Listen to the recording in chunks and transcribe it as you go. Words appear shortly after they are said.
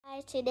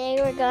Guys, today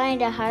we're going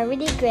to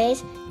Harvey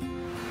Grace.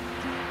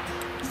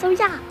 So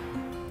yeah,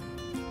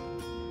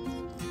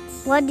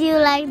 what do you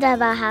like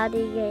about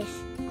Harvey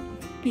Grace?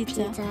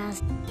 Pizza.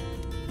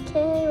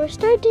 Okay, we're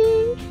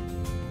starting,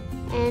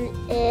 and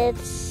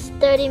it's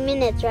 30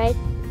 minutes, right?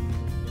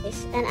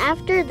 And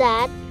after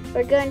that,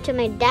 we're going to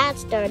my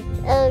dad's store.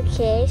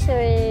 Okay, so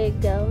we're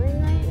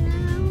going right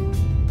now.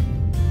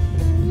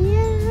 And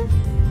yeah,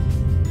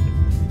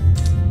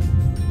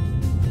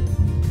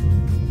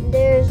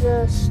 there's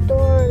a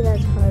store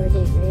that's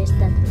Harvey Grace.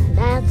 That's my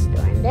dad's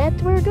store, and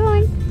that's where we're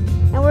going.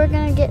 And we're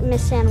gonna get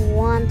Miss San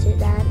Juan to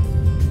that.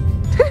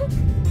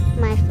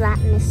 My flat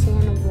Miss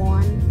San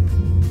Juan.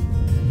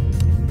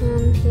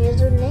 And here's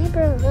the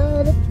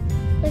neighborhood.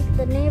 Look at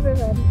the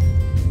neighborhood.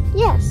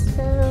 Yes,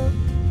 so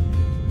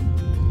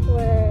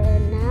we're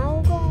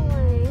now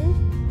going.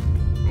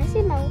 I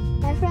see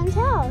my friend's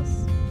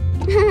house.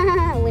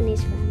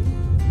 Winnie's friend.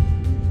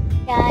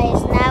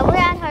 Guys, now we're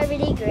at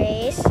Harvey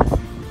Grace.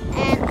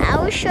 And I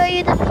will show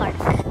you the park.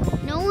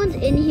 No one's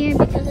in here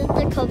because of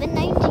the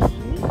COVID-19.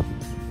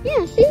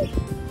 Yeah, see?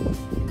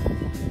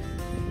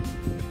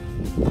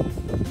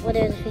 Well,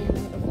 there's a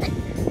family over there.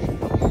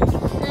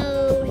 So,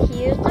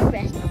 here's the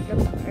rest of the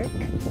park.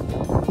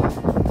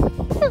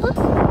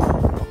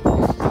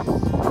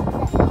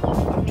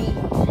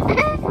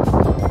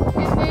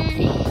 And then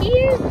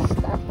here's the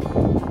stuff.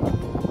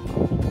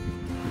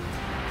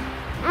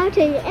 I'll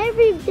tell you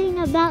everything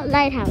about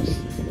lighthouse.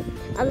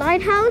 A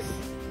lighthouse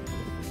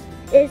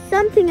is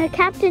something a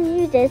captain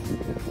uses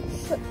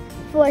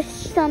for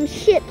some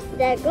ships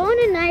that go in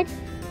the night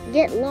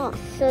get lost.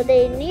 So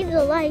they need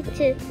the light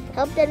to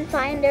help them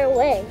find their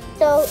way.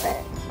 So,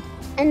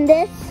 and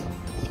this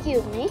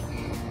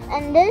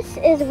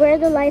is where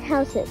the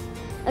lighthouse is.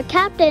 A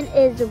captain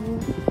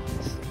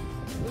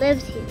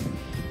lives here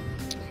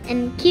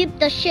and keep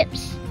the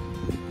ships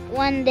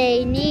when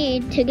they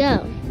need to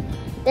go.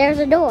 There's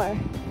a door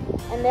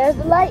and there's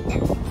the light.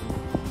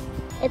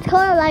 It's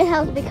called a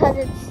lighthouse because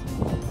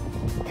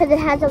it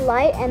has a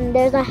light and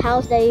there's a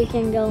house that you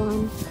can go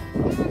on.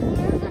 And then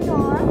here's the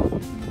door.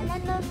 And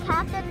then the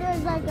captain,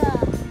 there's like a...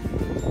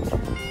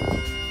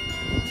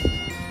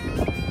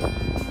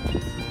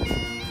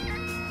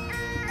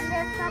 And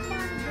there's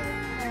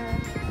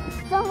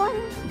someone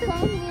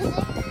playing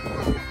music.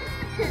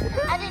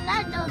 I did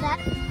not know that.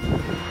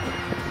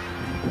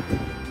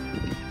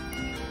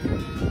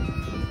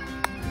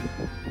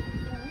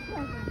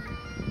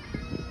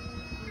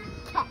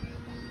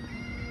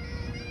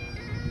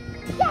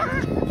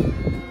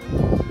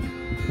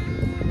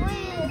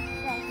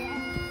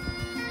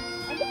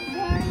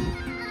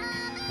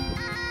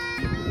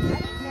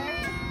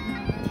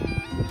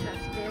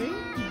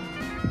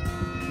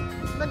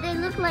 But they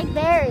look like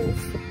berries.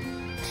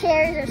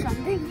 Cherries or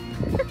something.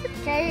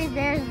 Cherries,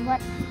 berries,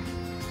 what?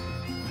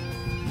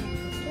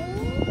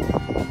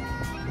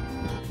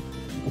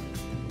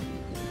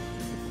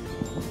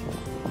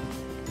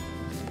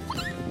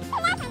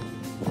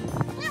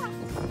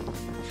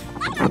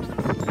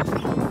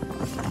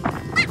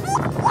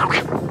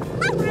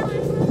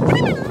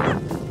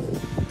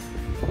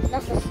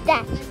 That's a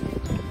statue.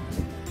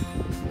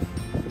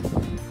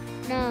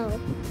 No.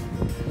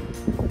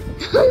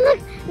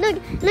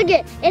 Look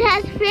it. It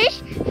has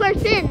fish for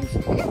fins.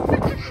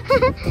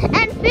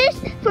 And fish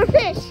for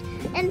fish.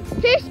 And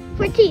fish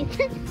for teeth.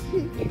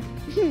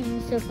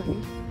 So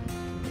funny.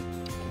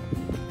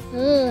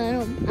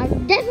 I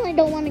definitely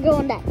don't want to go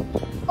on that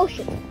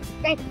ocean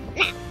right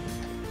now.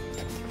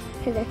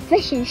 Because they're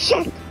fishing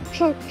shark.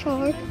 See?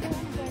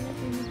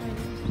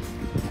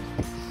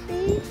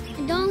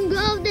 Don't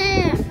go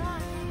there.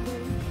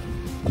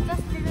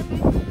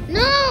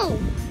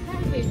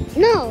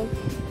 No.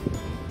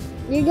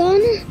 You're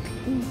gonna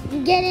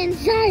get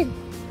inside.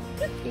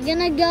 You're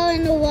gonna go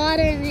in the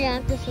water and you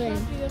have to swim.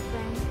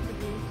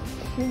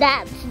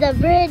 That's the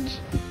bridge.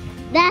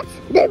 That's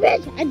the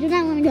bridge. I do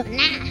not want to go.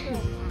 Nah.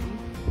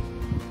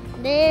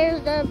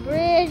 There's the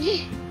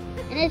bridge.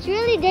 And it's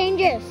really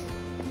dangerous.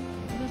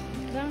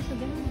 It's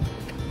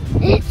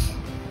dangerous.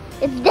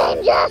 It's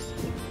dangerous.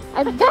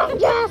 I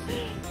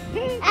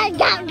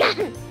got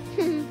it.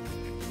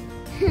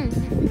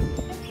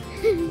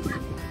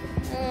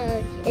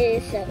 Okay,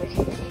 so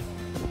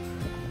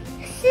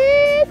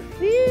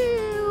Seafield.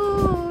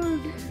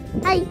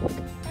 Hi.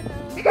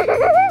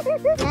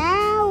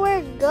 Now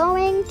we're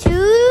going to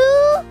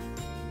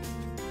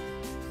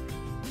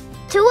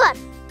what?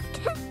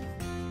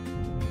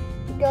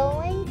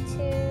 Going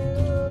to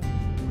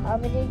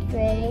Harvey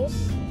Grace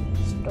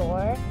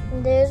store.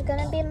 There's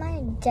gonna be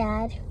my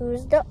dad,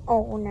 who's the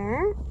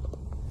owner,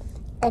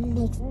 and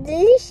makes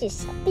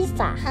delicious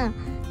pizza, huh?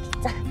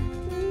 Pizza.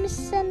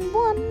 Missing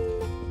one.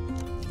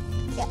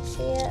 Yeah,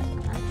 see it.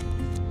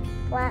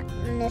 What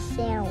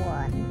missing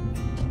one?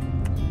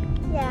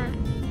 Yeah.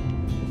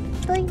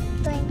 Doink,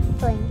 doink,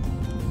 doink.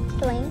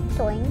 Doink,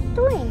 doink,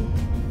 doink.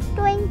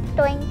 Doink,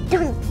 doink,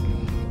 doink.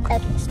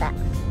 Okay, stop.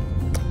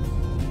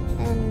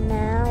 And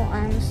now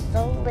I'm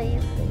so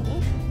lazy.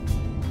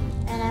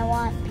 And I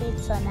want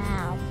pizza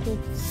now.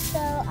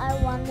 Pizza, I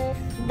wonder.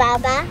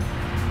 Baba,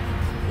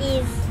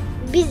 is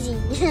busy.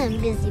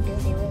 busy.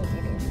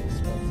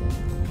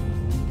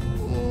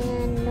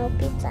 And no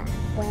pizza.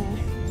 Well,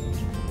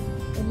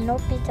 with no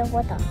pizza,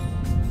 what the?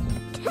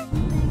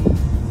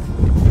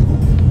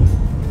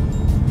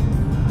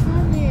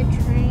 Probably a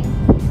train.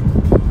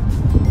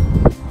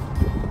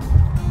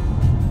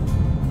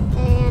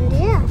 And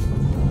yeah.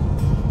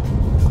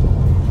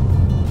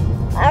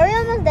 Are we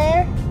almost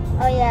there?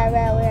 Oh yeah,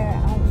 we're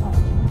almost.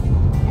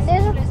 And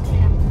there's a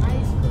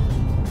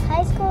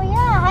high school.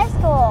 Yeah, high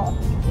school.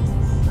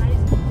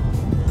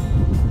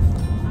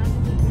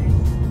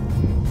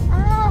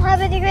 Oh,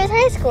 Happy Grace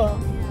High School.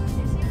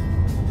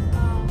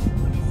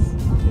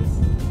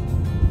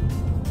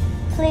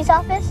 Police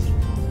office?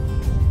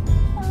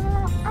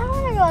 I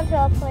want to go to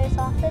a police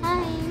office.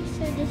 Hi,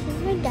 so this is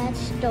my dad's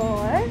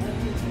store.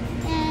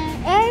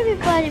 And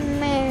everybody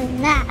wears a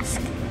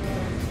mask.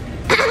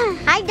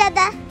 Hi,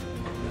 Dada.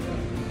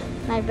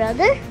 My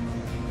brother.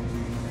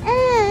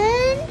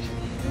 And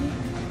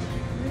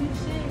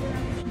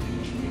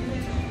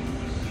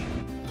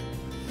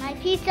my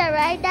pizza,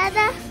 right,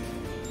 Dada?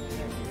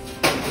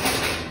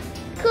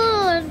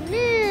 Cool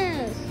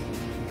news.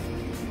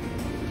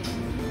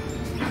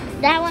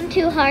 That one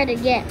too hard to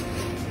get.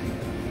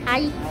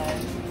 Hi.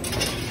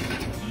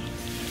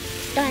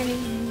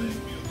 Dining.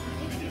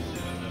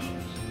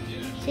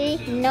 See,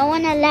 no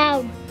one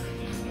allowed.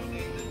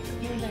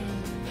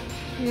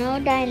 No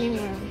dining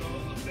room.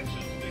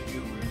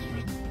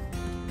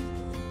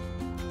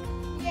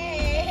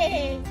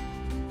 Yay!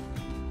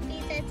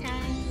 Pizza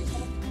time.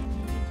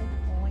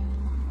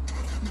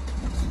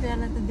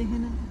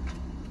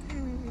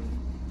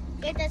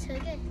 Yeah, that's really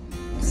good.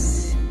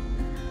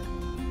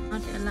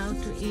 Not allowed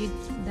to eat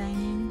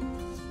dining.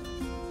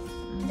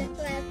 That's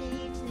why I have to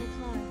eat in the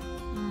car.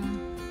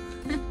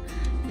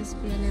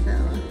 Spirea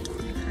daw.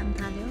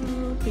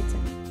 Pizza.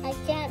 I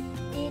can't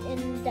eat in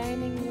the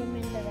dining room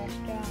in the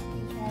restaurant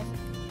because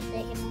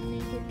they can only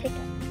do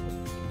pickup.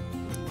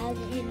 I have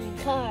to eat in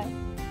the car.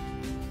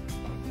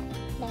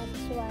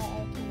 That's why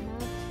I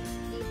cannot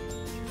eat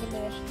in the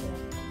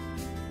restaurant.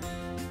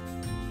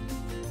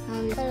 How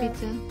is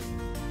pizza?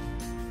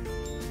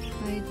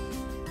 Right.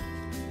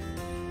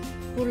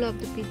 Who loved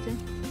the pizza?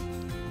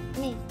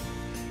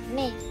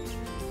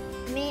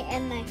 Me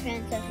and my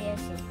friend Sophia.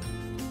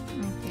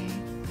 Okay.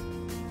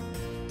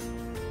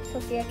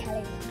 Sophia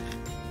Kelly.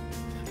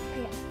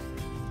 Yeah.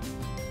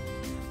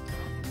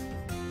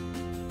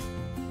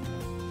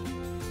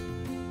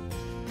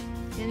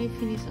 Can you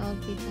finish all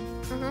pizza?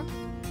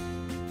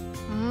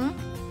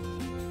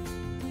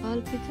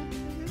 All pizza?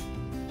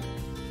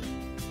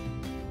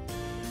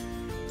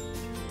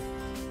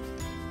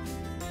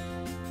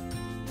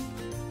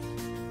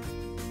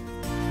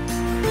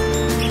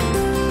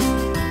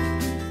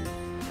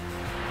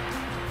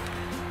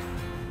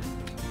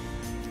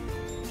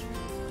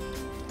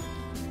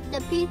 The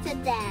pizza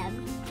dab.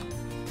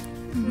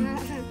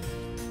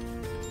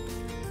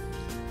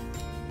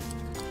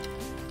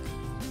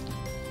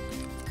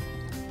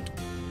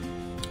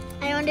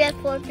 I only have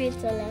 4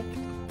 pizza left.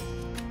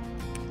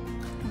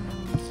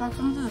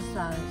 Something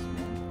size.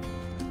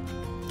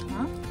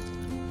 Huh?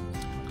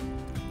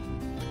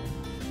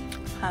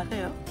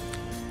 가세요.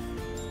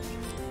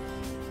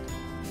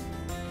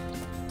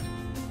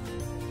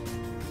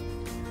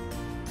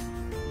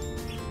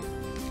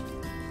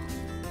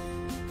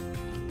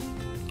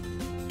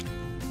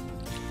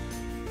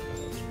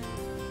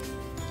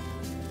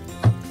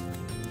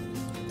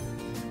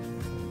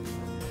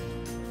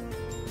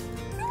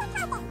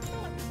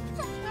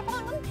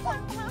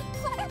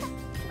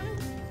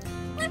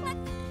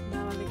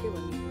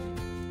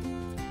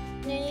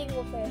 No, you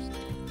go first.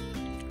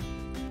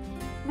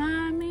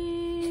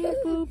 Mommy,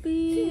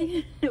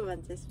 poopy.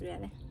 Once is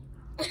really.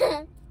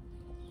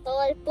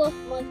 Ay po,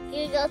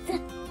 magkigat.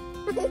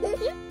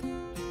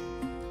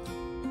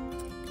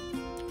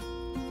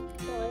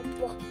 Ay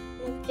po,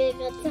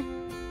 magkigat.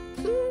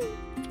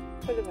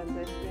 Pwede once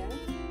is really.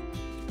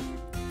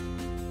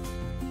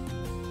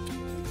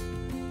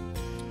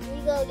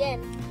 You go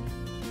again.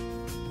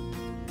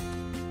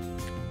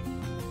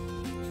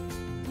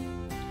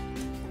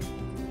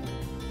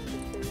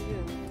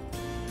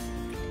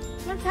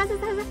 가자.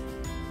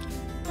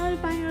 빨리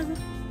빨리 가자.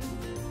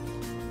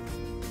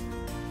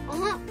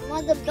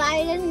 먼저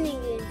빨간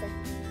얘기했다.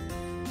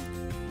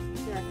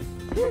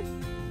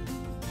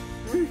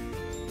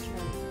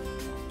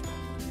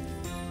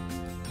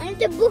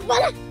 아니, 목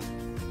봐라.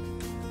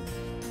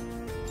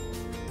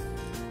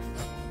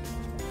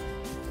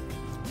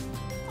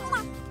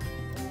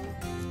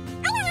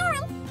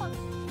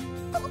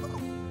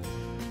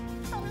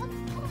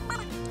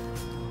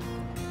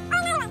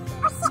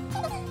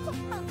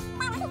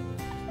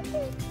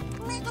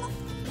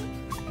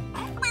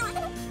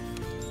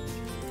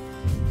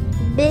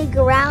 Big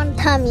round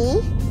tummy,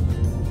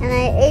 and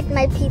I ate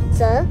my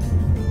pizza,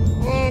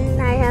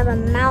 and I have a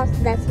mouth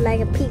that's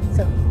like a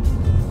pizza.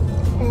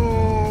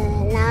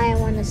 Now I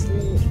want to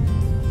sleep.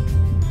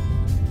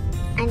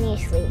 I need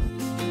to sleep.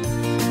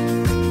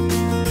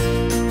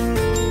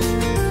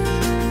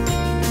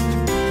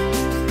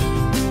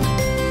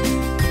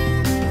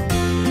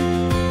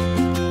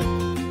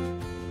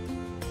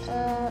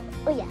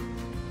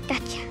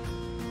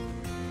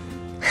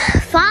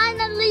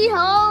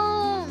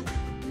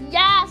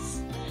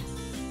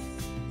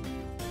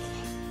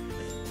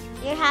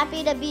 You're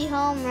happy to be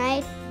home,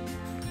 right?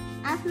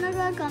 앞으로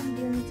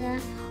감동자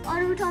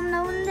얼굴 좀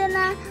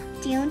나온다나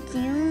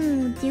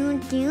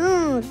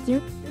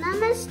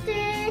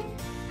Namaste.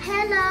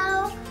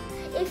 Hello.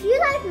 If you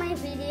like my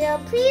video,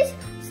 please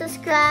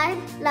subscribe,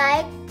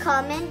 like,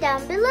 comment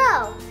down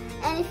below.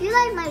 And if you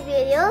like my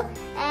video,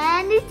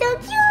 and it's so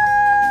cute.